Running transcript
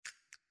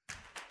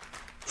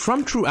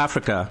From True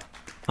Africa,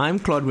 I'm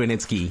Claude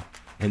Renitsky,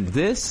 and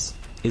this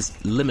is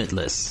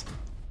Limitless.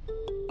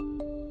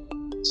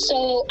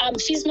 So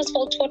Fees Must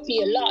Fall taught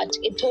me a lot.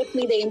 It taught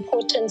me the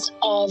importance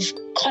of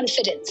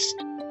confidence.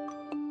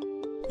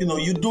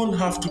 You don't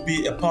have to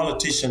be a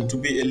politician to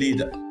be a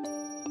leader.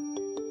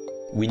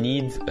 We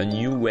need a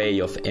new way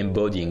of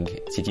embodying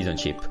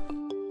citizenship.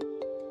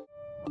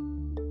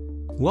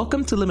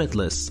 Welcome to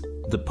Limitless,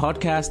 the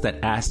podcast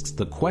that asks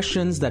the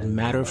questions that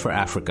matter for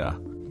Africa.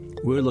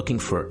 We're looking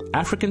for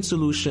African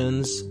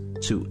solutions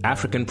to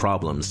African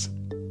problems.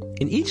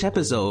 In each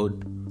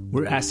episode,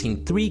 we're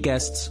asking three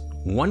guests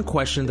one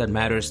question that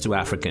matters to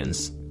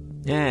Africans.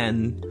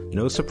 And,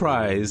 no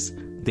surprise,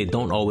 they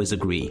don't always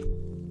agree.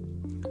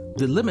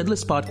 The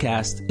Limitless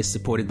podcast is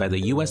supported by the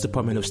U.S.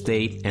 Department of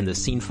State and the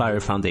Scene Fire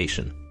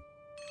Foundation.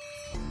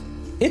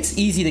 It's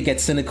easy to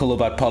get cynical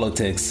about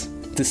politics,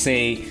 to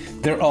say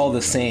they're all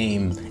the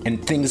same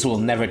and things will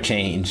never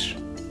change.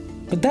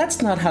 But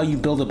that's not how you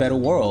build a better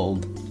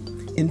world.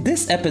 In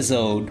this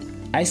episode,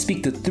 I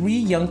speak to three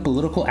young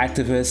political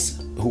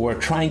activists who are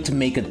trying to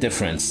make a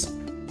difference.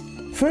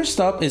 First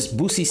up is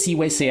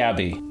Busisiwe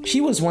Seabe. She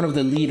was one of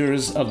the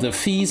leaders of the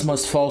Fees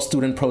Must Fall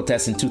student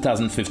protest in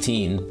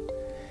 2015.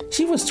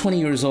 She was 20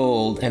 years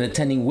old and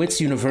attending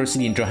Wits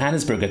University in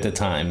Johannesburg at the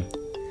time.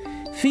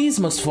 Fees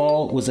Must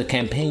Fall was a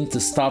campaign to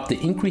stop the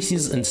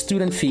increases in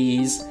student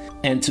fees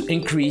and to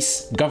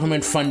increase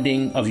government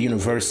funding of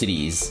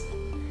universities.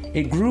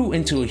 It grew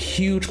into a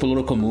huge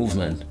political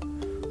movement.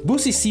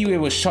 Busisiwe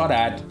was shot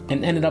at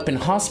and ended up in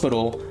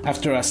hospital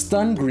after a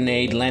stun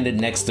grenade landed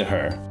next to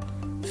her.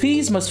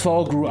 Fees Must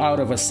Fall grew out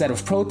of a set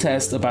of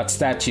protests about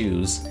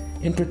statues,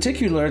 in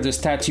particular the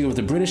statue of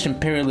the British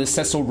imperialist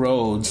Cecil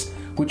Rhodes,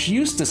 which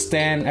used to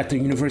stand at the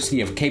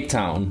University of Cape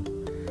Town.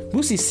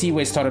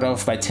 Busisiwe started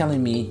off by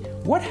telling me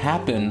what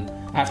happened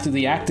after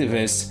the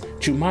activist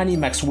Chumani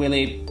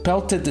Maxwele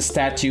pelted the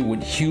statue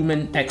with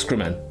human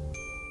excrement.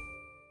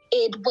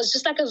 It was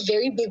just like a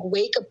very big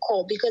wake-up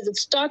call because it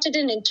started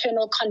an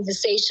internal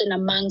conversation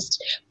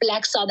amongst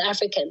Black South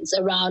Africans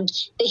around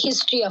the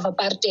history of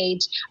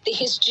apartheid, the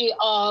history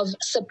of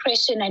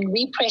suppression and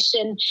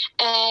repression.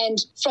 And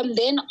from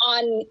then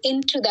on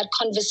into that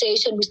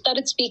conversation, we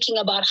started speaking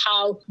about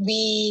how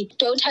we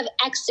don't have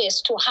access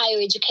to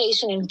higher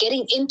education and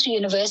getting into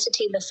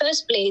university in the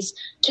first place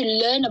to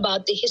learn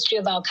about the history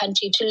of our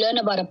country, to learn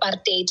about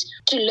apartheid,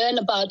 to learn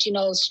about,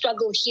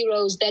 struggle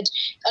heroes that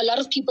a lot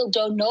of people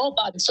don't know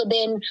about. So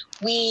then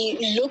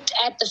we looked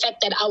at the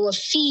fact that our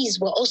fees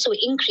were also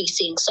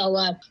increasing. So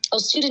our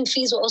student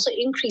fees were also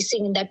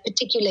increasing in that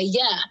particular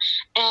year.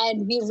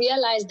 And we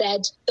realized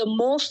that the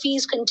more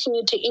fees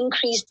continue to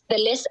increase, the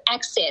less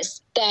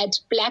access that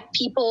Black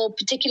people,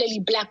 particularly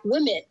Black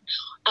women,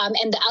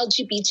 and the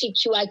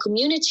LGBTQI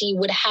community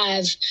would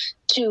have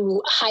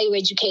to higher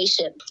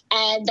education.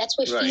 And that's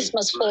where Fees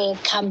Must Fall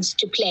comes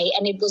to play.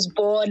 And it was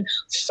born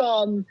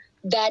from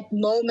that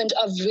moment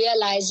of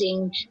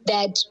realizing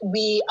that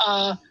we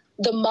are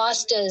the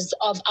masters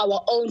of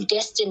our own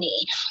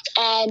destiny.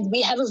 And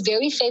we have a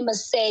very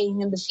famous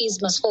saying in the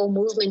Fees Must Fall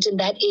movement, and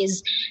that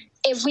is,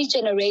 every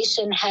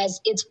generation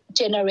has its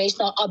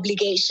generational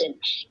obligation.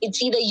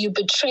 It's either you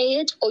betray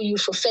it or you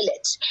fulfill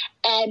it.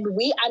 And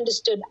we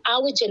understood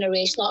our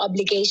generational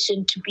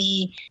obligation to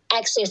be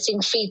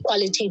accessing free,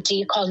 quality,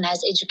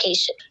 decolonized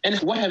education. And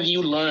what have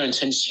you learned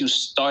since you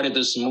started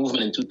this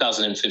movement in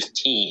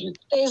 2015?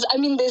 There's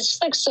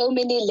just like so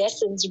many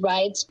lessons,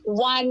 right?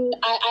 One,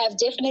 I have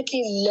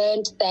definitely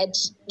learned that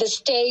the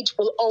state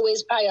will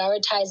always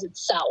prioritize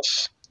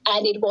itself.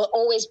 And it will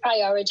always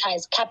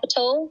prioritize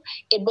capital.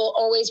 It will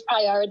always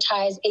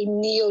prioritize a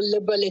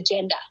neoliberal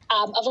agenda.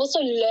 I've also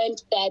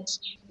learned that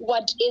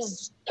what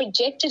is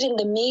projected in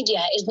the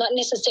media is not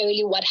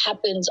necessarily what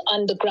happens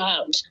on the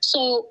ground.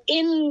 So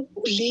in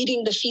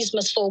leading the Fees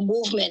Must Fall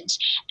movement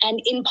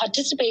and in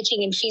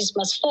participating in Fees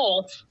Must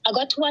Fall, I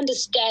got to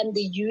understand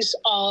the use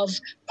of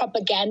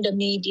propaganda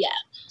media.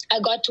 I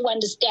got to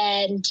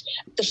understand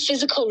the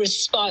physical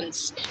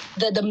response,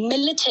 the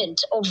militant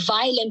or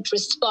violent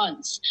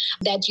response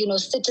that,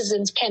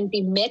 citizens can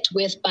be met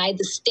with by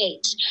the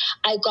state.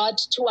 I got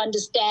to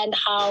understand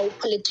how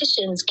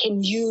politicians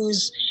can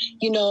use,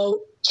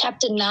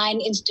 Chapter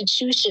 9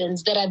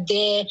 institutions that are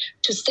there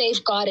to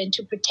safeguard and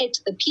to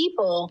protect the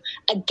people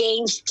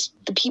against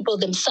the people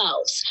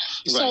themselves.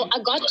 Right. So I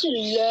got to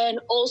learn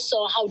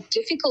also how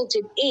difficult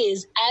it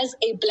is as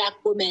a Black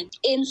woman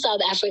in South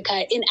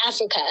Africa, in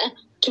Africa,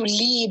 to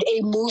lead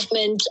a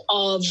movement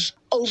of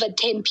over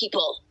 10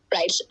 people.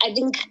 Right. I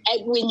think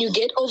when you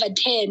get over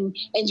 10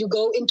 and you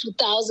go into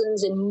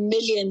thousands and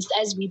millions,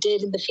 as we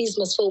did in the Fees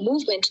Must Fall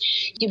movement,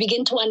 you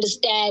begin to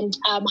understand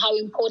how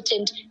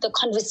important the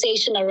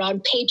conversation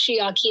around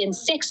patriarchy and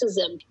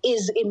sexism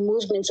is in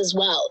movements as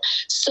well.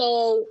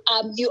 So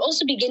you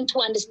also begin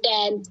to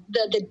understand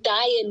the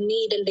dire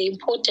need and the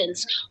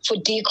importance for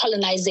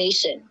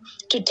decolonization,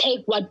 to take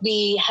what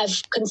we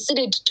have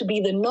considered to be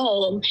the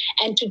norm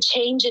and to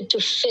change it to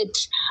fit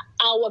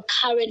our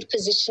current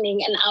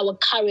positioning and our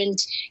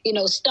current,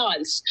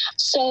 stance.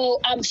 So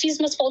Fees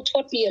Must Fall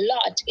taught me a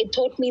lot. It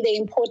taught me the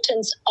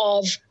importance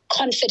of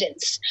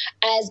confidence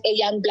as a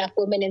young Black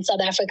woman in South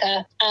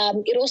Africa.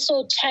 It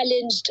also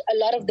challenged a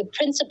lot of the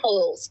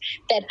principles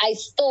that I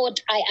thought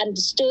I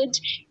understood.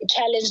 It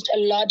challenged a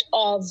lot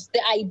of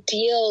the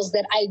ideals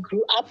that I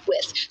grew up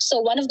with. So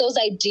one of those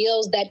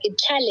ideals that it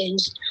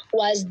challenged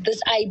was this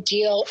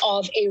ideal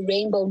of a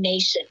rainbow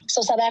nation.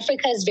 So South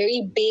Africa is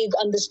very big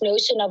on this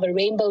notion of a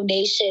rainbow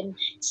nation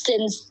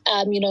since,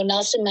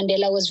 Nelson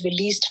Mandela was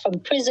released from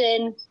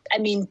prison. I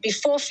mean,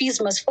 before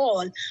Fees Must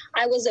Fall,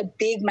 I was a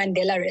big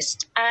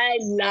Mandela-rist. I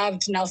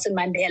loved Nelson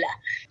Mandela.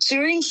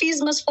 During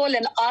Fees Must Fall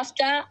and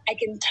after, I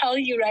can tell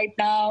you right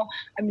now,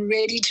 I'm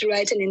ready to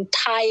write an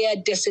entire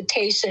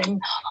dissertation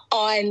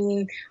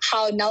on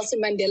how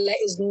Nelson Mandela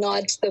is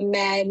not the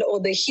man or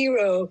the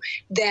hero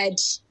that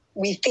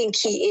we think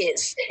he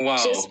is. Wow.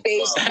 Just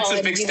based That's on,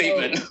 a big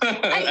statement.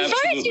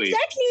 Absolutely.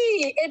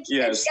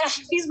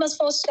 Exactly. Fees Must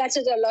Fall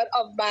started a lot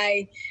of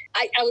my,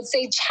 I would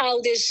say,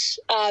 childish,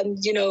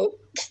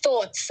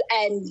 thoughts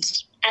and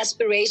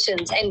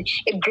aspirations, and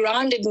it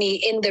grounded me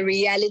in the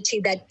reality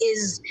that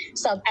is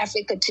South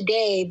Africa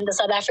today, the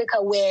South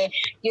Africa where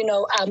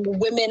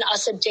women are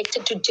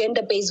subjected to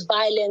gender-based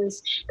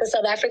violence, the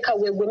South Africa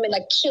where women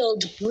are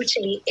killed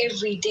brutally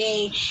every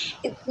day.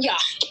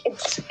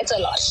 It's a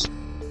lot.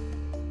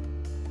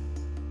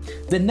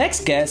 The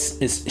next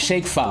guest is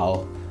Cheikh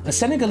Fall, a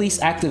Senegalese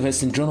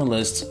activist and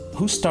journalist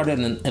who started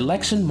an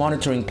election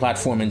monitoring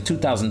platform in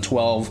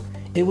 2012.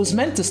 It was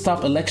meant to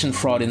stop election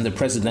fraud in the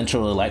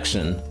presidential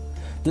election.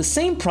 The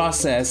same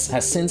process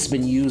has since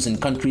been used in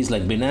countries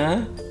like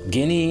Benin,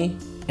 Guinea,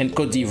 and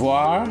Côte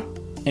d'Ivoire,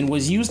 and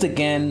was used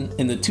again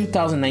in the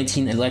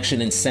 2019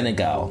 election in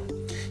Senegal.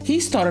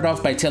 He started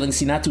off by telling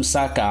Sinatou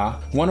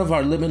Saka, one of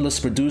our Limitless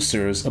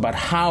producers, about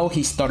how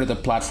he started the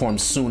platform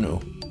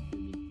Sunu.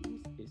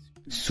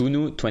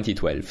 Sunu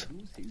 2012.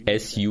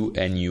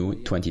 SUNU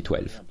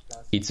 2012.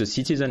 It's a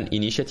citizen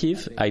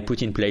initiative I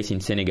put in place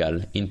in Senegal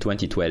in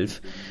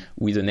 2012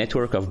 with a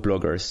network of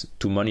bloggers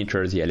to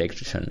monitor the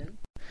election.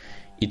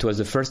 It was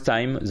the first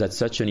time that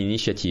such an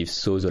initiative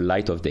saw the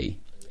light of day.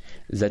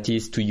 That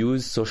is, to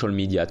use social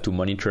media to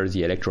monitor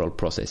the electoral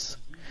process.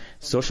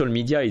 Social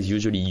media is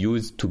usually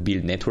used to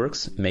build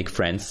networks, make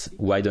friends,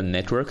 widen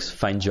networks,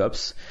 find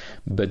jobs,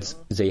 but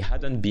they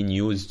hadn't been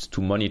used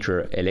to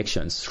monitor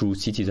elections through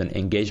citizen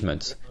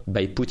engagement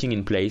by putting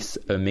in place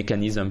a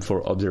mechanism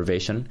for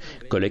observation,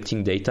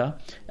 collecting data,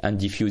 and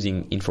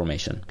diffusing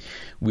information.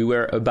 We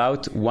were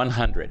about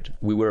 100.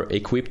 We were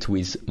equipped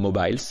with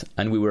mobiles,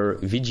 and we were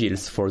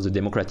vigiles for the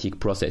democratic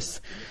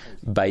process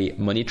by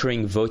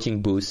monitoring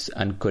voting booths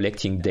and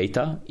collecting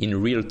data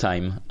in real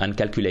time and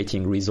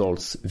calculating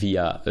results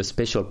via a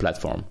special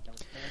platform.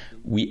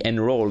 We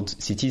enrolled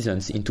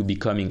citizens into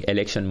becoming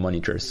election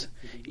monitors.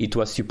 It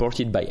was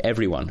supported by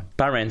everyone: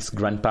 parents,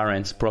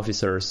 grandparents,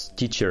 professors,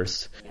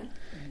 teachers.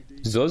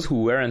 Those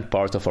who weren't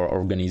part of our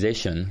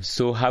organization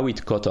saw how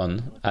it caught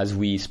on as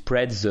we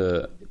spread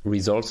the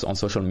results on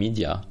social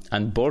media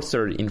and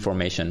bolstered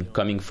information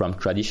coming from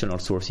traditional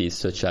sources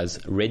such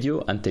as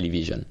radio and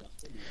television.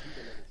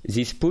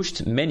 This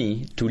pushed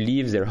many to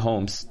leave their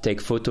homes,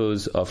 take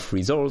photos of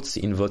results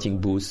in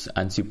voting booths,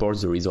 and support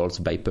the results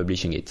by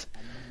publishing it.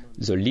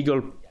 The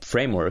legal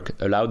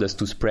framework allowed us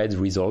to spread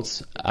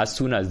results as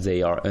soon as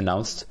they are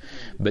announced,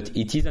 but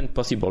it isn't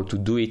possible to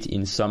do it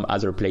in some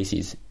other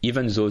places,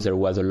 even though there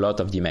was a lot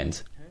of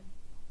demand.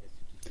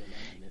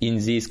 In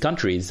these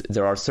countries,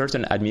 there are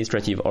certain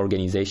administrative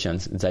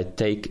organizations that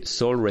take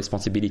sole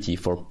responsibility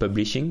for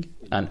publishing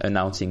and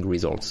announcing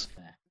results.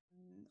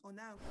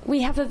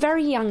 We have a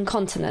very young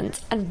continent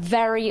and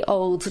very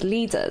old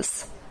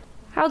leaders.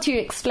 How do you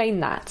explain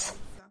that?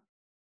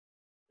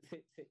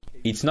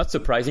 It's not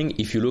surprising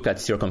if you look at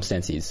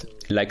circumstances,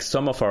 like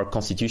some of our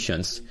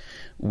constitutions,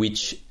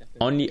 which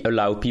only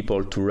allow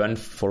people to run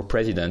for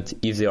president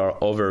if they are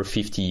over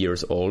 50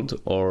 years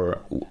old,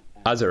 or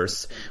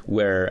others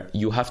where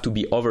you have to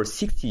be over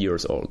 60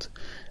 years old.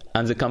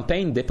 And the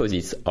campaign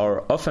deposits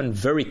are often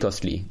very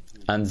costly,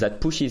 and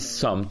that pushes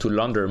some to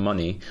launder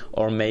money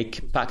or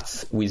make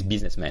pacts with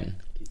businessmen.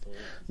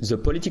 The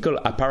political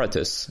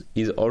apparatus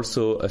is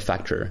also a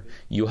factor.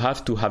 You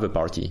have to have a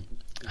party,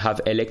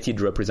 have elected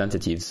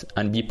representatives,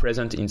 and be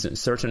present in a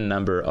certain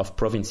number of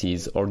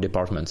provinces or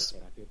departments.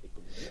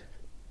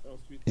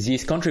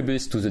 This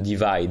contributes to the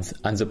divide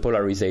and the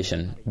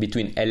polarization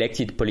between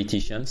elected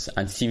politicians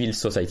and civil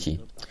society.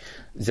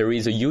 There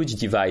is a huge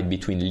divide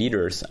between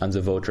leaders and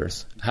the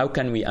voters. How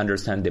can we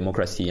understand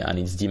democracy and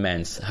its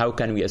demands? How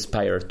can we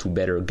aspire to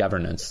better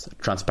governance,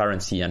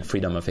 transparency, and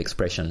freedom of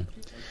expression?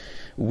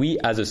 We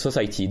as a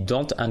society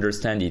don't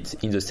understand it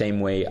in the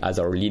same way as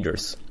our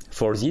leaders.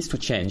 For this to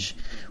change,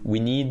 we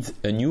need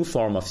a new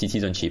form of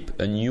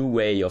citizenship, a new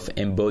way of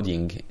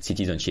embodying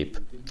citizenship.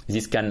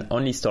 This can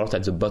only start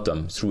at the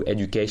bottom through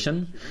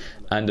education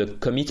and a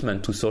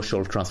commitment to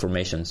social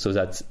transformation so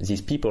that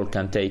these people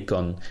can take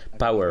on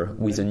power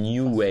with a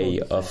new way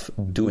of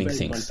doing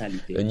things,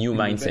 a new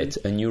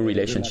mindset, a new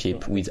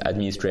relationship with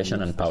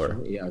administration and power.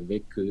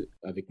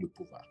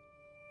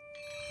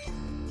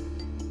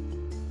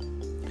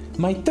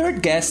 My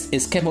third guest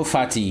is Kemo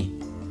Fati,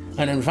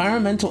 an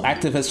environmental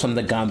activist from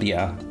the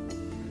Gambia.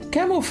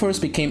 Kemo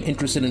first became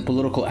interested in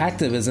political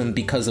activism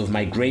because of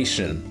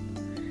migration.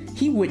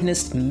 He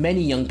witnessed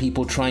many young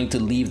people trying to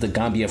leave the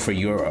Gambia for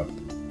Europe.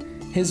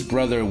 His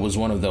brother was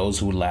one of those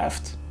who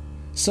left.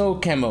 So,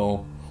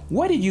 Kemo,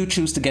 why did you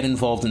choose to get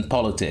involved in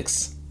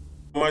politics?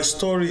 My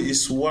story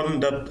is one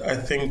that I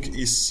think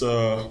is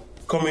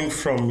coming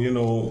from,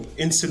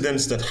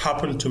 incidents that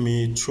happened to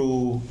me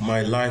through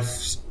my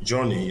life's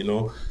journey.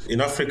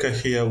 In Africa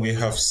here, we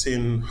have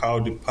seen how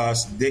the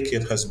past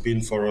decade has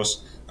been for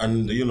us.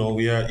 And,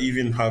 we are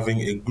even having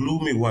a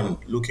gloomy one,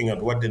 looking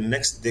at what the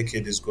next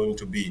decade is going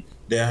to be.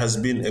 There has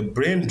been a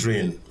brain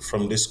drain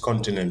from this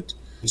continent.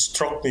 It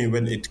struck me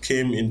when it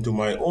came into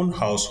my own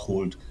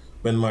household,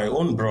 when my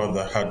own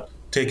brother had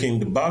taken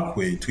the back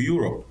way to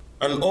Europe.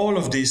 And all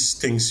of these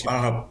things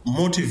are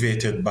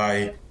motivated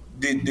by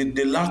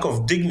the lack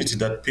of dignity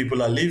that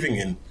people are living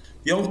in.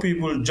 Young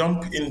people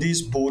jump in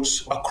these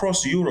boats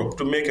across Europe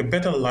to make a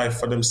better life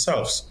for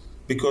themselves.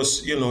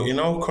 Because, in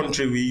our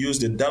country, we use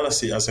the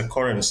dalasi as a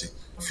currency.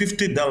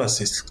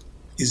 $50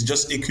 is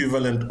just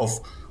equivalent of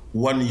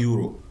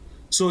 €1.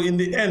 So in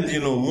the end,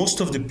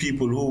 most of the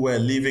people who were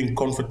living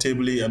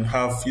comfortably and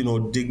have,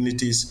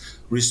 dignities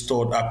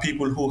restored are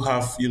people who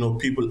have,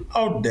 people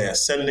out there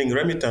sending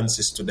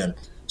remittances to them.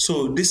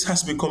 So this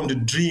has become the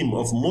dream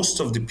of most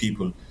of the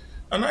people.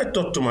 And I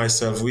thought to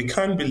myself, we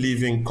can't be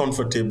living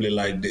comfortably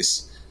like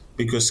this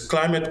because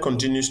climate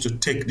continues to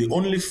take the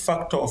only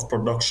factor of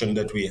production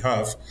that we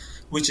have,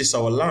 which is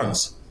our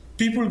lands.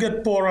 People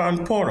get poorer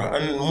and poorer,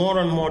 and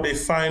more they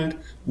find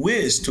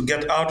ways to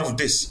get out of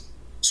this.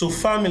 So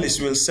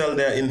families will sell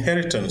their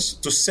inheritance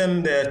to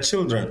send their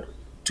children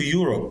to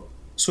Europe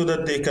so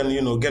that they can,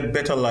 get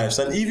better lives.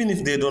 And even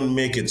if they don't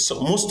make it,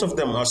 so most of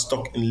them are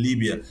stuck in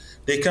Libya.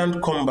 They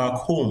can't come back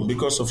home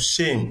because of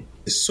shame.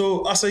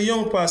 So as a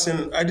young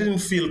person, I didn't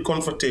feel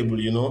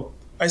comfortable,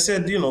 I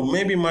said,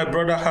 maybe my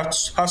brother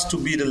has to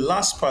be the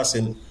last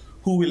person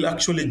who will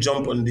actually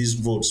jump on these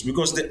boats.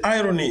 Because the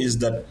irony is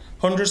that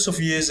hundreds of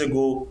years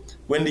ago,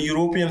 when the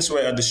Europeans were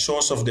at the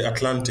shores of the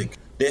Atlantic,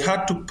 they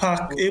had to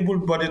pack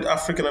able-bodied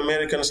African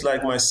Americans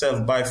like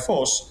myself by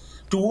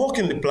force to work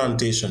in the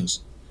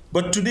plantations.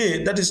 But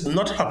today, that is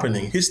not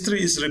happening.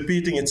 History is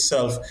repeating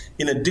itself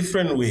in a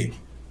different way.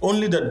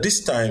 Only that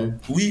this time,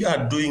 we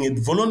are doing it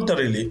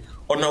voluntarily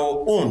on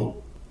our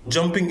own,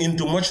 jumping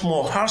into much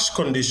more harsh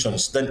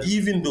conditions than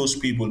even those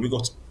people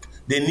because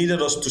they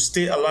needed us to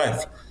stay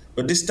alive.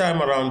 But this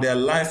time around, their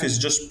life is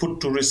just put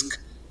to risk.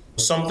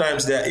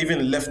 Sometimes they are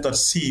even left at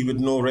sea with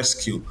no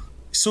rescue.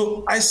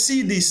 So I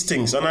see these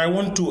things and I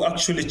want to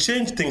actually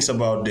change things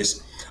about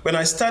this. When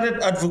I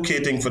started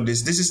advocating for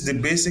this is the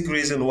basic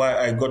reason why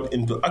I got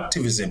into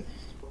activism.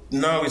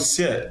 Now it's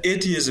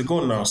 8 years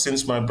ago now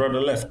since my brother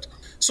left.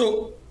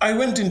 So I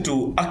went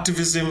into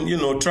activism,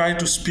 try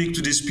to speak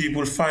to these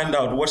people, find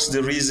out what's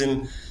the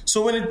reason.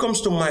 So when it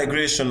comes to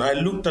migration, I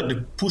looked at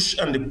the push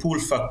and the pull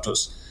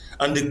factors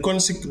and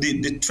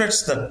the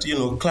threats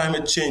that,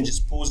 climate change is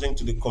posing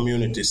to the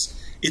communities.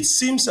 It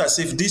seems as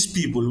if these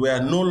people were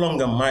no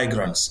longer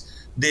migrants.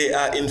 They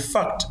are, in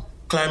fact,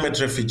 climate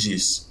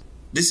refugees.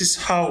 This is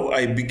how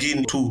I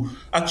begin to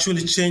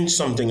actually change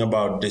something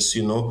about this,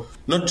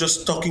 not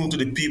just talking to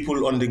the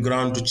people on the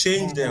ground to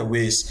change their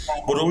ways,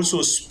 but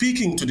also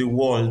speaking to the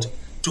world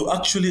to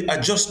actually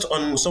adjust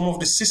on some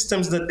of the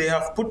systems that they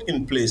have put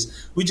in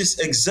place, which is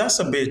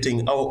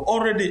exacerbating our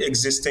already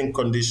existing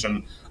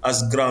condition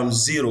as ground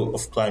zero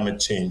of climate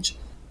change.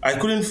 I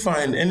couldn't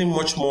find any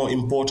much more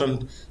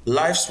important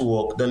life's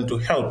work than to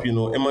help,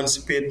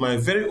 emancipate my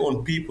very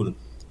own people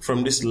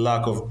from this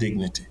lack of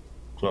dignity.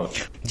 Claude.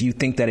 Do you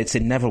think that it's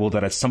inevitable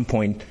that at some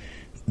point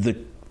the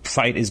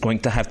fight is going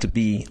to have to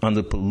be on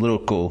the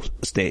political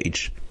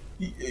stage?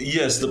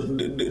 Yes,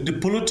 the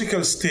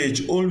political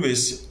stage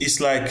always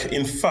is like,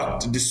 in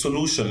fact, the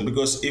solution.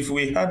 Because if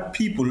we had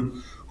people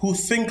who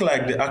think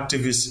like the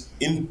activists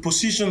in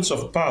positions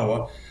of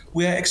power,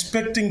 we are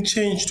expecting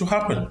change to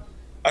happen.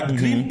 At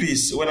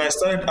Greenpeace, when I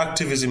started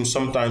activism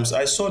sometimes,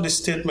 I saw this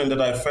statement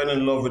that I fell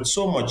in love with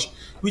so much,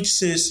 which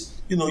says,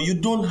 you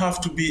don't have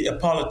to be a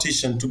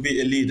politician to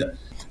be a leader.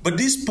 But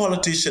these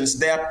politicians,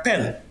 their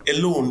pen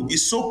alone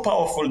is so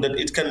powerful that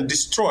it can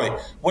destroy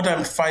what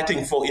I'm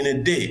fighting for in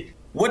a day.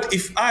 What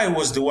if I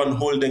was the one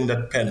holding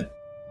that pen?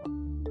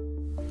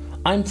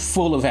 I'm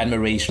full of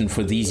admiration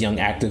for these young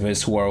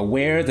activists who are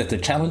aware that the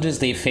challenges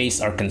they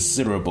face are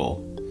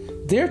considerable.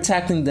 They're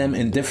tackling them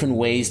in different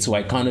ways to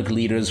iconic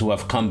leaders who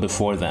have come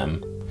before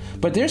them.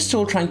 But they're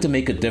still trying to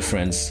make a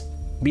difference,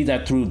 be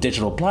that through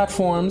digital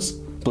platforms,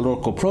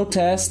 political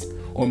protest,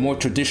 or more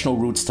traditional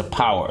routes to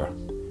power.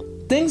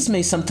 Things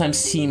may sometimes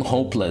seem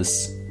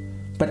hopeless,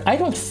 but I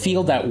don't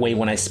feel that way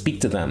when I speak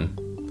to them.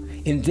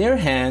 In their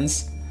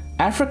hands,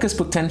 Africa's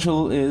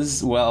potential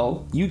is,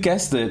 well, you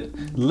guessed it,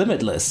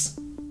 limitless.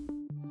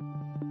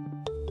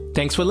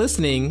 Thanks for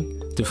listening.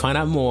 To find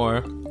out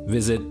more,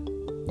 visit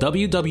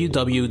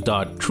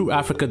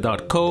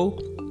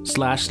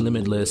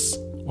www.trueafrica.co/limitless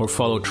or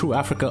follow True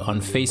Africa on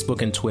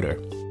Facebook and Twitter.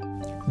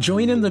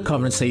 Join in the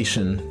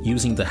conversation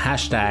using the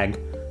hashtag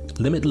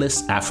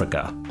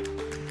LimitlessAfrica.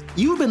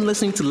 You've been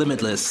listening to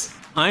Limitless.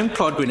 I'm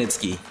Claude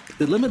Grunitzky.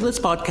 The Limitless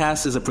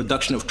podcast is a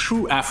production of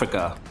True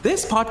Africa.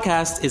 This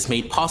podcast is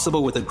made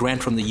possible with a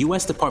grant from the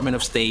U.S. Department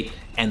of State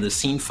and the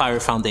Scene Fire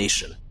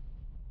Foundation.